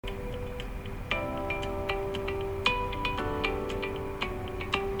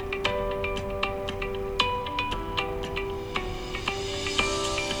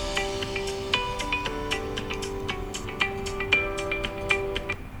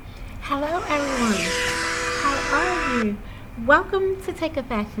Hello, everyone. How are you? Welcome to Take a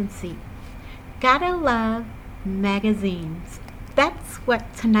Fashion Seat. Gotta love magazines. That's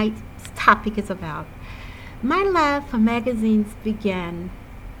what tonight's topic is about. My love for magazines began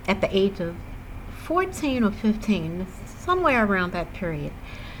at the age of 14 or 15, somewhere around that period.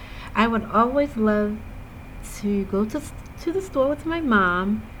 I would always love to go to the store with my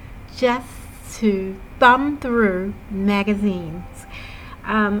mom just to thumb through magazines.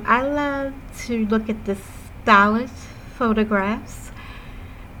 I love to look at the stylish photographs,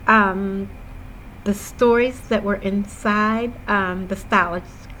 um, the stories that were inside, the stylish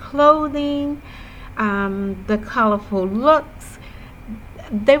clothing, the colorful looks.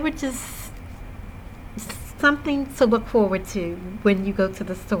 They were just something to look forward to when you go to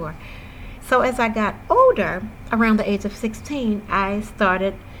the store. So as I got older, around the age of 16, I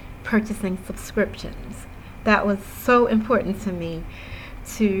started purchasing subscriptions. That was so important to me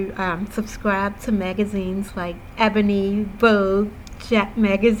to subscribe to magazines like Ebony, Vogue, Jack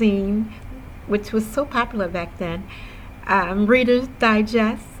Magazine, which was so popular back then, Reader's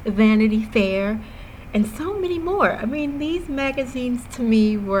Digest, Vanity Fair, and so many more. I mean, these magazines to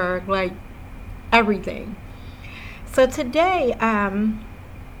me were like everything. So today,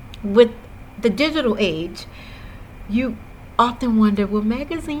 with the digital age, you often wonder, will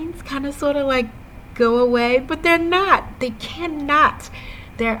magazines kind of sort of like go away? But they're not. They cannot.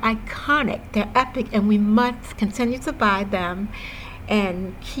 They're iconic. They're epic, and we must continue to buy them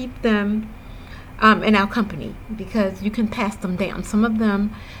and keep them in our company because you can pass them down. Some of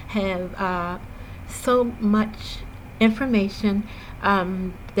them have so much information.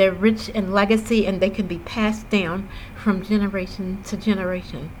 They're rich in legacy, and they can be passed down from generation to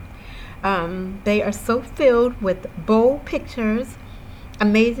generation. They are so filled with bold pictures,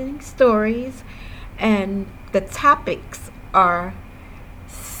 amazing stories, and the topics are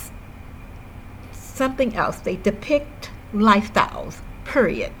something else. They depict lifestyles,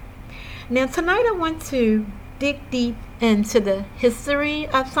 period. Now, tonight I want to dig deep into the history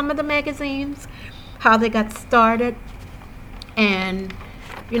of some of the magazines, how they got started, and,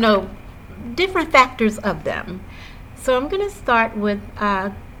 you know, different factors of them. So I'm going to start with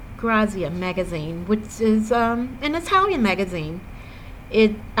Grazia magazine, which is an Italian magazine.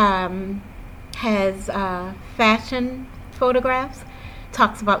 It has fashion photographs,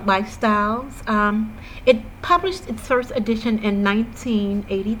 talks about lifestyles. It published its first edition in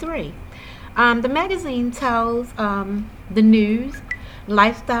 1983. The magazine tells the news,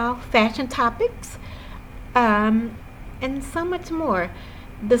 lifestyle, fashion topics, and so much more.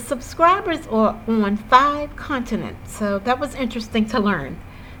 The subscribers are on 5 continents, so that was interesting to learn.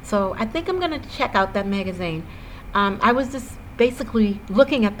 So I think I'm going to check out that magazine. I was just basically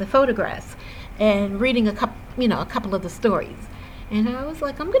looking at the photographs and reading a couple of the stories, and I was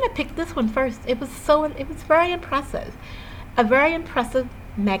like, I'm going to pick this one first. It was very impressive, a very impressive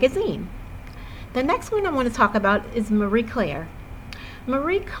magazine. The next one I want to talk about is Marie Claire.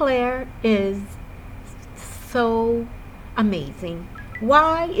 Marie Claire is so amazing.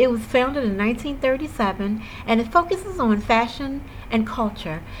 Why? It was founded in 1937, and it focuses on fashion and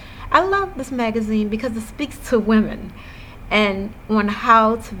culture. I love this magazine because it speaks to women and on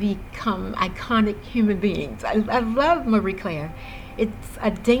how to become iconic human beings. I love Marie Claire. It's a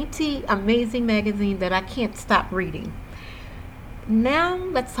dainty, amazing magazine that I can't stop reading. Now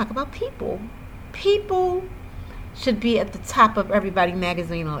let's talk about People. People should be at the top of everybody's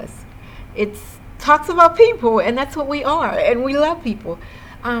magazine list. It talks about people, and that's what we are, and we love people.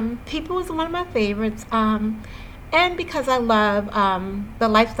 People is one of my favorites, and because I love the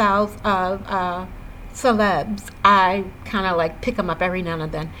lifestyles of celebs, I kind of like pick them up every now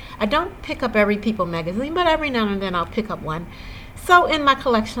and then. I don't pick up every People magazine, but every now and then I'll pick up one. So in my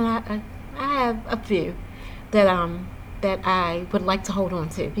collection, I have a few that I would like to hold on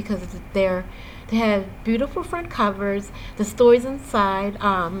to because they have beautiful front covers. The stories inside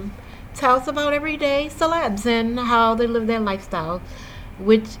tells about everyday celebs and how they live their lifestyle,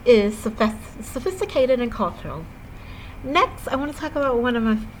 which is sophisticated and cultural. Next, I want to talk about one of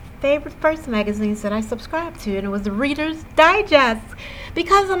my favorite first magazines that I subscribed to, and it was the Reader's Digest.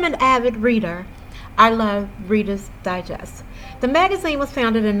 Because I'm an avid reader, I love Reader's Digest. The magazine was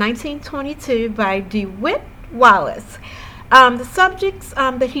founded in 1922 by DeWitt Wallace. The subjects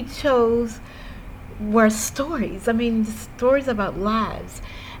that he chose were stories. I mean, stories about lives.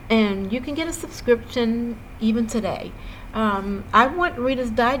 And you can get a subscription even today. I want Reader's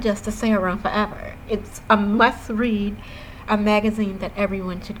Digest to stay around forever. It's a must-read, a magazine that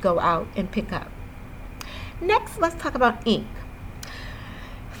everyone should go out and pick up. Next, let's talk about Inc.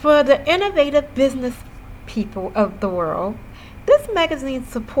 For the innovative business people of the world, This magazine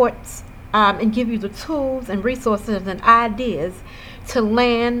supports and give you the tools and resources and ideas to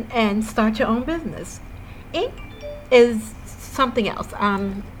land and start your own business. Ink is something else.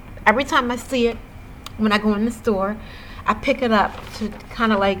 Every time I see it, when I go in the store, I pick it up to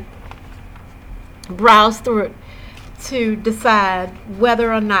kind of like browse through it to decide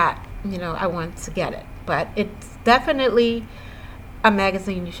whether or not I want to get it. But it's definitely a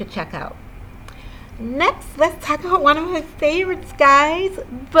magazine you should check out. Next, let's talk about one of my favorites, guys,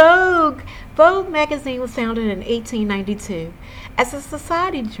 Vogue. Vogue magazine was founded in 1892 as a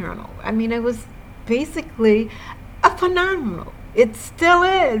society journal. I mean, it was basically a phenomenal. It still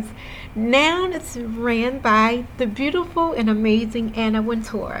is. Now it's ran by the beautiful and amazing Anna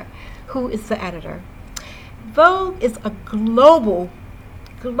Wintour, who is the editor. Vogue is a global,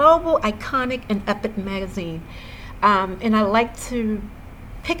 iconic, and epic magazine. And I like to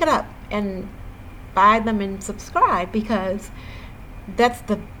pick it up and buy them and subscribe because that's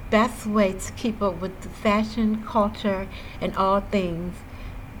the best way to keep up with the fashion, culture, and all things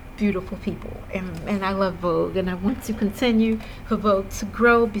beautiful people. And I love Vogue, and I want to continue for Vogue to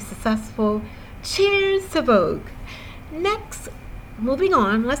grow, be successful. Cheers to Vogue. Next, moving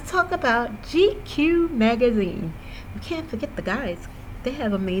on, let's talk about GQ magazine. We can't forget the guys. They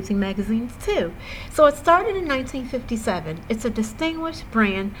have amazing magazines too. So it started in 1957. It's a distinguished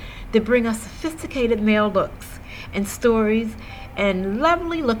brand that bring us sophisticated male looks and stories and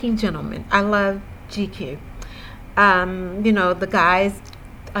lovely looking gentlemen. I love GQ. The guys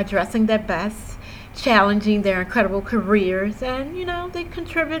are dressing their best, challenging their incredible careers, and they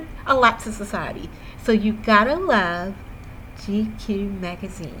contribute a lot to society. So you gotta love GQ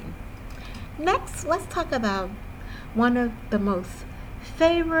magazine. Next, let's talk about one of the most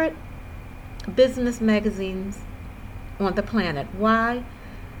favorite business magazines on the planet. Why?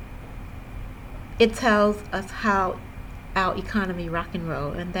 It tells us how our economy rock and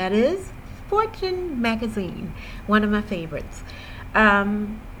roll, and that is Fortune magazine, one of my favorites.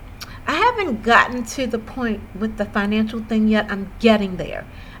 I haven't gotten to the point with the financial thing yet. I'm getting there.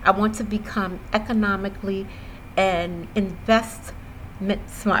 I want to become economically and investment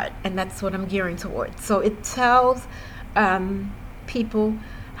smart, and that's what I'm gearing towards. So it tells people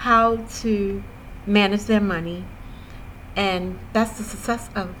how to manage their money, and that's the success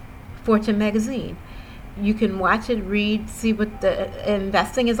of Fortune magazine. You can watch it, read, see what the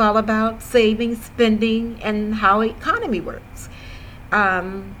investing is all about, saving, spending, and how economy works.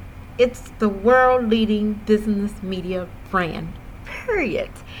 It's the world leading business media brand,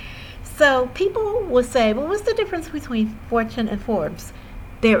 period. So people will say, well, what's the difference between Fortune and Forbes?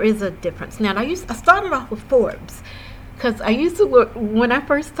 There is a difference. Now, I started off with Forbes because I used to work, when I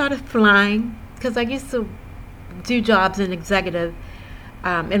first started flying, because I used to do jobs in executive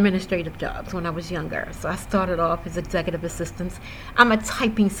administrative jobs when I was younger. So I started off as executive assistants. I'm a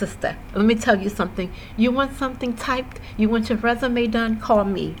typing sister. Let me tell you something. You want something typed? You want your resume done? Call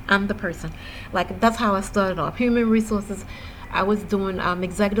me. I'm the person. Like, that's how I started off. Human resources. I was doing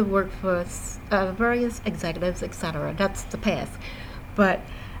executive work for various executives, etc. That's the past. But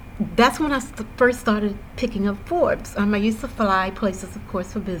that's when I first started picking up Forbes. I used to fly places, of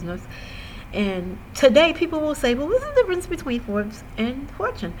course, for business. And today people will say, well, what's the difference between Forbes and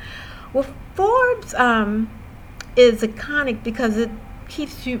Fortune? Well, Forbes is iconic because it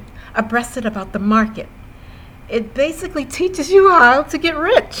keeps you abreast about the market. It basically teaches you how to get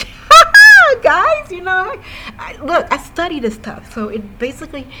rich. Guys, I study this stuff. So it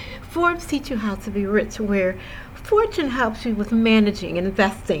basically, Forbes teach you how to be rich, where Fortune helps you with managing,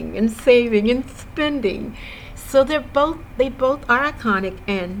 investing, and saving, and spending. So they both are iconic,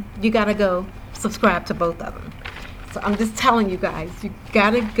 and you gotta go subscribe to both of them. So I'm just telling you guys, you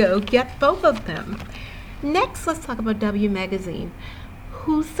gotta go get both of them. Next, let's talk about W Magazine,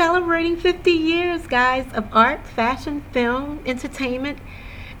 who's celebrating 50 years, guys, of art, fashion, film, entertainment.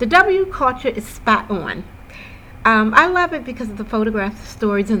 The W culture is spot on. I love it because of the photographs, the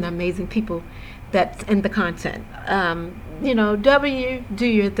stories, and the amazing people that's in the content. W, do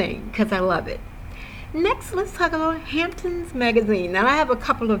your thing, because I love it. Next, let's talk about Hamptons Magazine. Now, I have a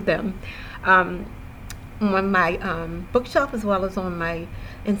couple of them on my bookshelf, as well as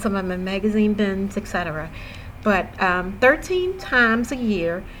in some of my magazine bins, etc. But 13 times a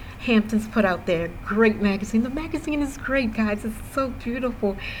year, Hamptons put out their great magazine. The magazine is great, guys. It's so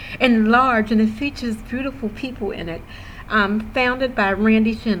beautiful and large, and it features beautiful people in it. Founded by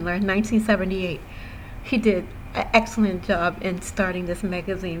Randy Schindler in 1978. He did an excellent job in starting this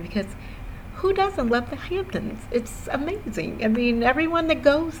magazine, because who doesn't love the Hamptons? It's amazing. I mean, everyone that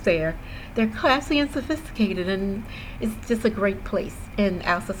goes there, they're classy and sophisticated, and it's just a great place in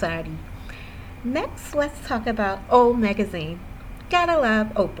our society. Next, let's talk about O Magazine. Gotta love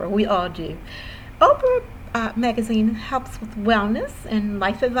Oprah. We all do. Oprah magazine helps with wellness and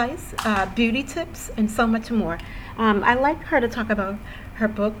life advice, beauty tips, and so much more. I like her to talk about her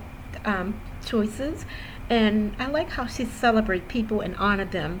book choices, and I like how she celebrates people and honor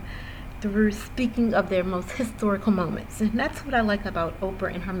them through speaking of their most historical moments. And that's what I like about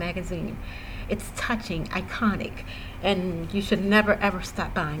Oprah and her magazine. It's touching, iconic, and you should never ever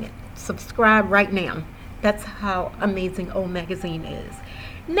stop buying it. Subscribe right now. That's how amazing Old Magazine is.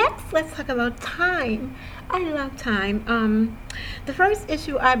 Next, let's talk about Time. I love Time. The first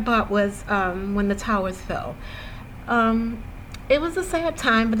issue I bought was when the towers fell. It was a sad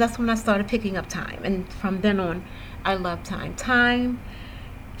time, but that's when I started picking up Time, and from then on, I love Time. Time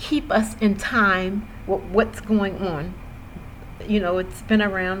keep us in time with what's going on. You know, it's been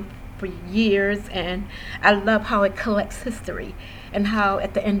around for years, and I love how it collects history and how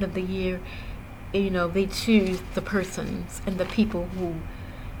at the end of the year, you know, they choose the persons and the people who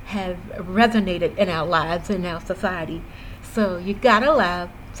have resonated in our lives, in our society. So you gotta love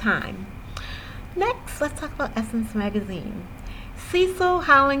Time. Next, let's talk about Essence Magazine. Cecil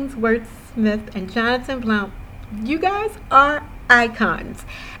Hollingsworth Smith and Jonathan Blount, you guys are icons.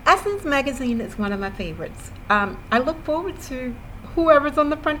 Essence Magazine is one of my favorites. I look forward to whoever's on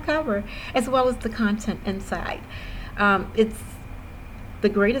the front cover, as well as the content inside. It's the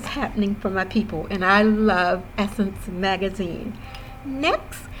greatest happening for my people, and I love Essence Magazine.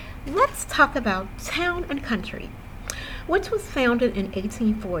 Next, let's talk about Town and Country, which was founded in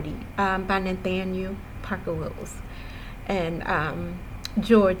 1840 by Nathaniel Parker Wills and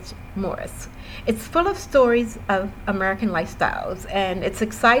George Morris. It's full of stories of American lifestyles, and it's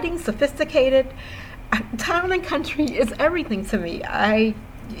exciting, sophisticated. Town and Country is everything to me.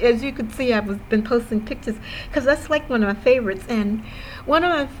 As you could see, I've been posting pictures because that's like one of my favorites. And one of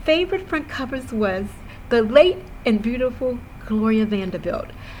my favorite front covers was the late and beautiful Gloria Vanderbilt.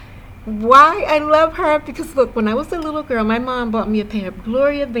 Why I love her? Because look, when I was a little girl, my mom bought me a pair of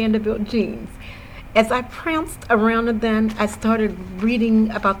Gloria Vanderbilt jeans. As I pranced around in them, I started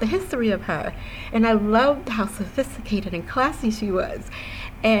reading about the history of her, and I loved how sophisticated and classy she was.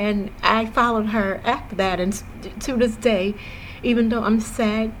 And I followed her after that, and to this day, even though I'm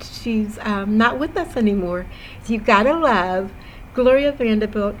sad she's not with us anymore, you gotta love Gloria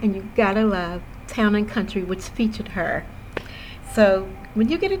Vanderbilt, and you gotta love Town and Country, which featured her. So when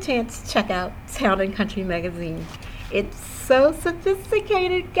you get a chance, check out Town and Country magazine. It's so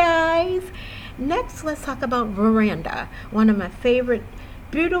sophisticated, guys. Next, let's talk about Veranda, one of my favorite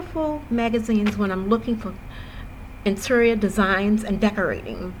beautiful magazines when I'm looking for interior designs and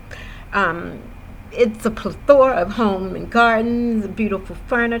decorating. It's a plethora of home and gardens, beautiful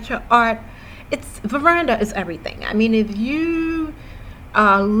furniture, art. Veranda is everything. I mean, if you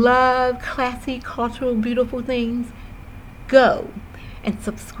love classy, cultural, beautiful things, go and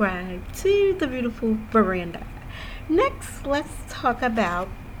subscribe to the beautiful Veranda. Next, let's talk about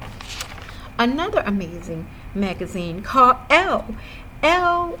another amazing magazine called Elle.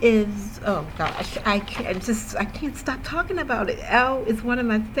 Elle is, oh gosh, I can't stop talking about it. Elle is one of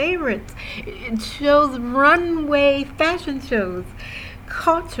my favorites. It shows runway fashion shows,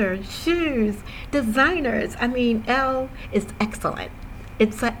 culture, shoes, designers. I mean, Elle is excellent.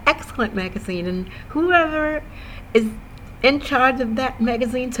 It's an excellent magazine, and whoever is in charge of that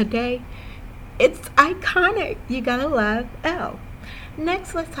magazine today, it's iconic. You gotta love Elle.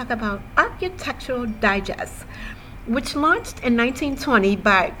 Next, let's talk about Architectural Digest, which launched in 1920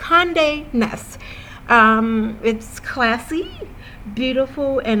 by Condé Nast. It's classy,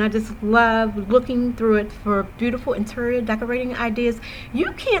 beautiful, and I just love looking through it for beautiful interior decorating ideas.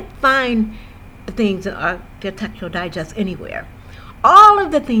 You can't find things in Architectural Digest anywhere. All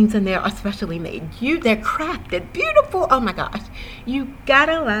of the things in there are specially made. They're crafted, beautiful. Oh my gosh. You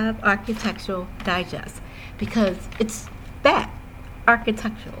gotta love Architectural Digest because it's that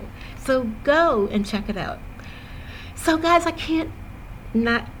architectural. So go and check it out. So guys, I can't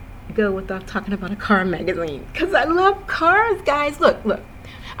not go without talking about a car magazine because I love cars, guys. Look.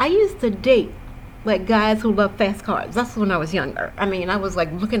 I used to date like guys who love fast cars. That's when I was younger. I mean, I was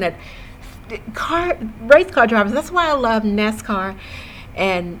like looking at race car drivers. That's why I love NASCAR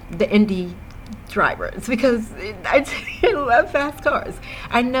and the Indy drivers because I love fast cars.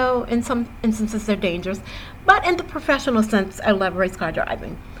 I know in some instances they're dangerous, but in the professional sense, I love race car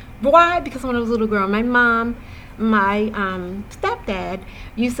driving. Why? Because when I was a little girl, my mom, my stepdad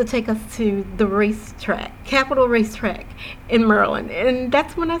used to take us to the racetrack, Capitol Racetrack in Maryland, and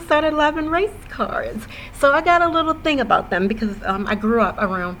that's when I started loving race cars. So I got a little thing about them because I grew up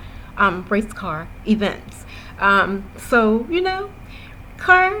around race car events. So,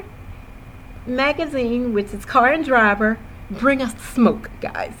 car magazine, which is Car and Driver, bring us the smoke,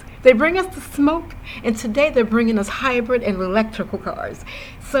 guys. They bring us the smoke, and today they're bringing us hybrid and electrical cars.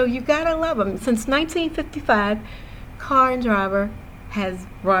 So you gotta love them. Since 1955, Car and Driver has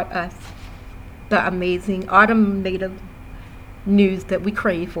brought us the amazing automotive news that we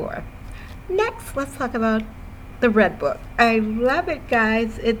crave for. Next, let's talk about the Red Book. I love it,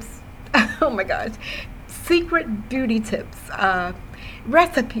 guys. It's, oh my gosh, secret beauty tips,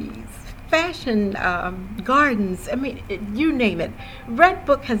 recipes, fashion, gardens. I mean, you name it. Red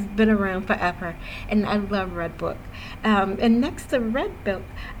Book has been around forever, and I love Red Book. And next to Red Book,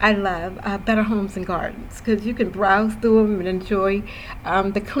 I love Better Homes and Gardens, because you can browse through them and enjoy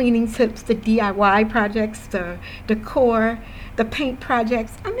the cleaning tips, the DIY projects, the decor, the paint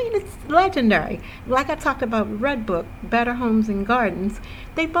projects. I mean, it's legendary. Like I talked about Red Book, Better Homes and Gardens,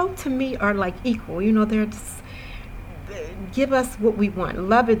 they both to me are like equal. You know, they're just give us what we want,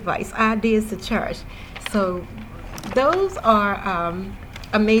 love advice, ideas to cherish. So those are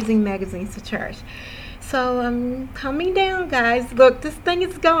amazing magazines to cherish. So I'm coming down, guys. Look, this thing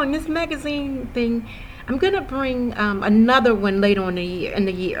is going. This magazine thing, I'm gonna bring another one later on in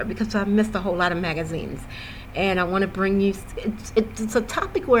the year because I've missed a whole lot of magazines, and I want to bring you. It's a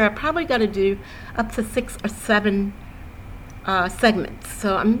topic where I probably got to do up to 6 or 7 segments.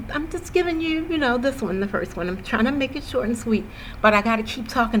 So I'm just giving you, this one, the first one. I'm trying to make it short and sweet, but I got to keep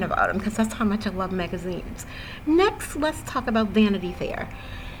talking about them because that's how much I love magazines. Next, let's talk about Vanity Fair.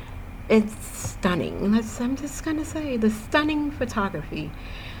 It's stunning. I'm just going to say the stunning photography.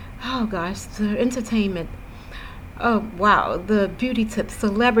 Oh gosh, the entertainment. Oh wow, the beauty tips,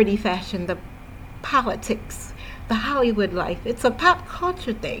 celebrity fashion, the politics, the Hollywood life. It's a pop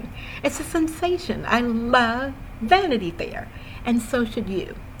culture thing. It's a sensation. I love Vanity Fair, and so should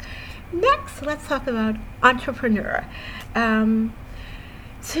you. Next, let's talk about entrepreneur. To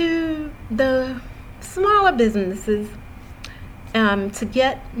the smaller businesses, to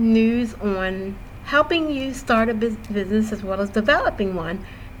get news on helping you start a business as well as developing one,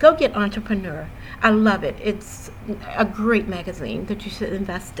 go get Entrepreneur. I love it. It's a great magazine that you should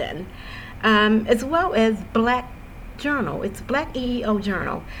invest in, as well as Black Journal. It's Black EEO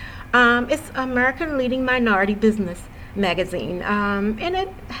Journal. It's American Leading Minority Business magazine, and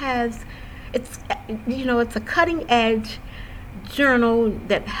it's a cutting edge journal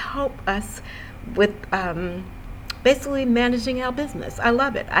that help us with basically managing our business. I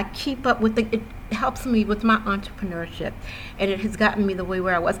love it. I keep up with it. It helps me with my entrepreneurship, and it has gotten me the way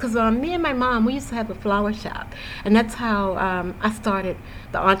where I was. Because me and my mom, we used to have a flower shop, and that's how I started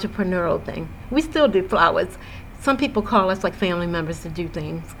the entrepreneurial thing. We still do flowers. Some people call us like family members to do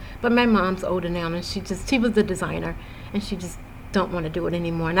things, but my mom's older now, and she was a designer, and she just don't want to do it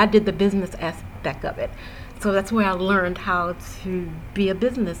anymore. And I did the business aspect of it, so that's where I learned how to be a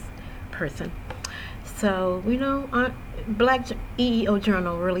business person. So Black EEO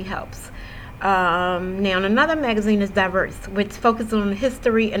Journal really helps. Now another magazine is Diverse, which focuses on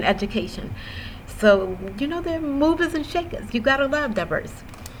history and education. So they're movers and shakers. You gotta love Diverse.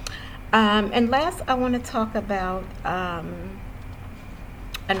 And last, I want to talk about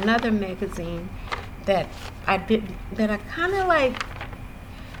another magazine that I kind of like.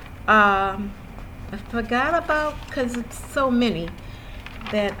 I forgot about because it's so many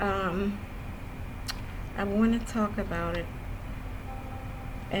that I want to talk about it,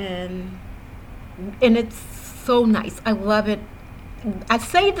 and it's so nice. I love it. I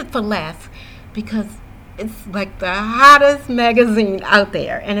saved it for last because it's like the hottest magazine out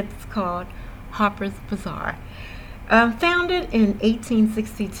there, and it's called Harper's Bazaar. Founded in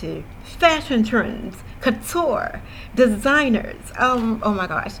 1862, fashion trends, couture, designers. Oh my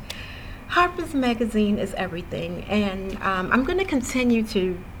gosh. Harper's Magazine is everything, and I'm going to continue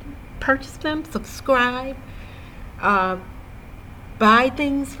to purchase them, subscribe, buy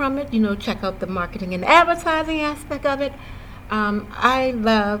things from it, check out the marketing and advertising aspect of it. I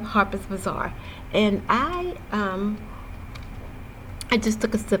love Harper's Bazaar, and I just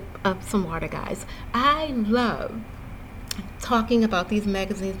took a sip of some water, guys. I love talking about these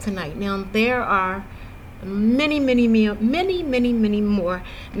magazines tonight. Now, there are many more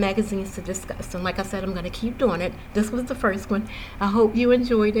magazines to discuss, and like I said, I'm going to keep doing it. This was the first one. I hope you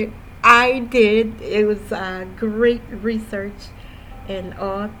enjoyed it. I did. It was great research in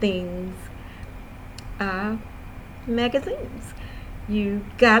all things magazines. You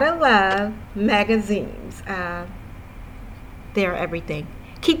gotta love magazines. They're everything.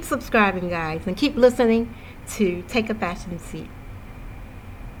 Keep subscribing, guys, and keep listening to Take a Fashion Seat.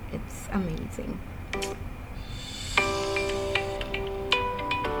 It's amazing.